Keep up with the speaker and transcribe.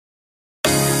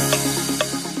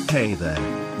Hey there,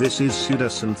 this is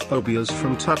Pseudosynthphobias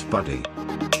from TutBuddy.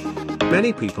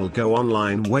 Many people go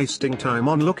online wasting time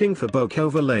on looking for bokeh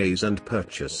overlays and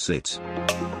purchase it.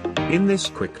 In this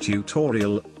quick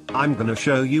tutorial, I'm gonna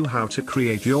show you how to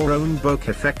create your own bokeh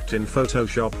effect in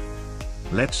Photoshop.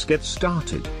 Let's get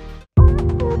started.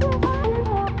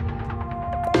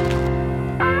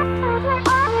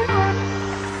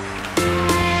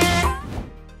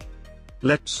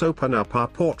 Let's open up our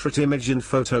portrait image in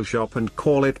Photoshop and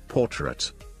call it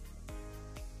Portrait.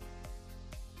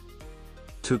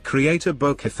 To create a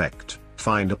bokeh effect,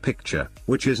 find a picture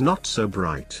which is not so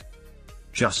bright.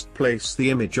 Just place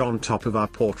the image on top of our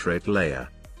portrait layer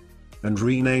and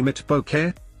rename it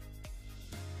Bokeh.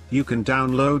 You can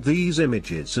download these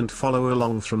images and follow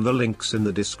along from the links in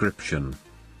the description.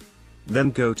 Then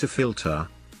go to Filter,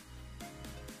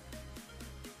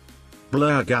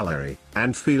 Blur Gallery,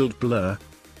 and Field Blur.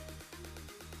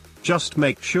 Just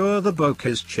make sure the bokeh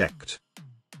is checked.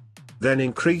 Then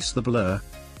increase the blur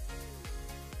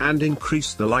and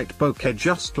increase the light bokeh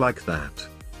just like that.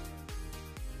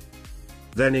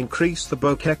 Then increase the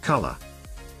bokeh color.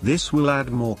 This will add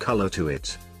more color to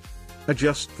it.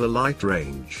 Adjust the light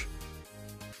range.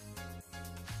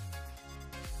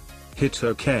 Hit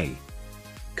OK.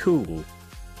 Cool.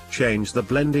 Change the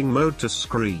blending mode to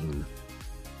screen.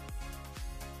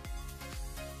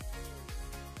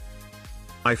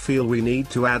 I feel we need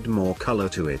to add more color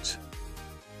to it.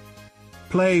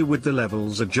 Play with the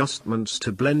levels adjustments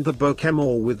to blend the bokeh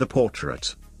more with the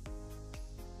portrait.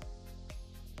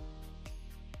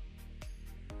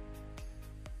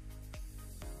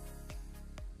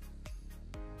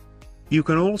 You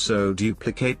can also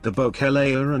duplicate the bokeh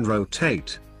layer and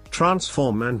rotate,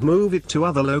 transform and move it to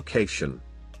other location.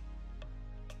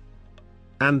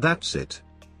 And that's it.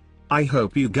 I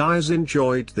hope you guys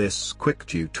enjoyed this quick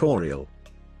tutorial.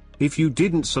 If you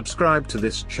didn't subscribe to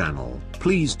this channel,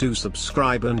 please do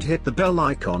subscribe and hit the bell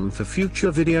icon for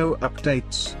future video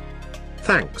updates.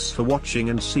 Thanks for watching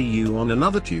and see you on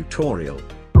another tutorial.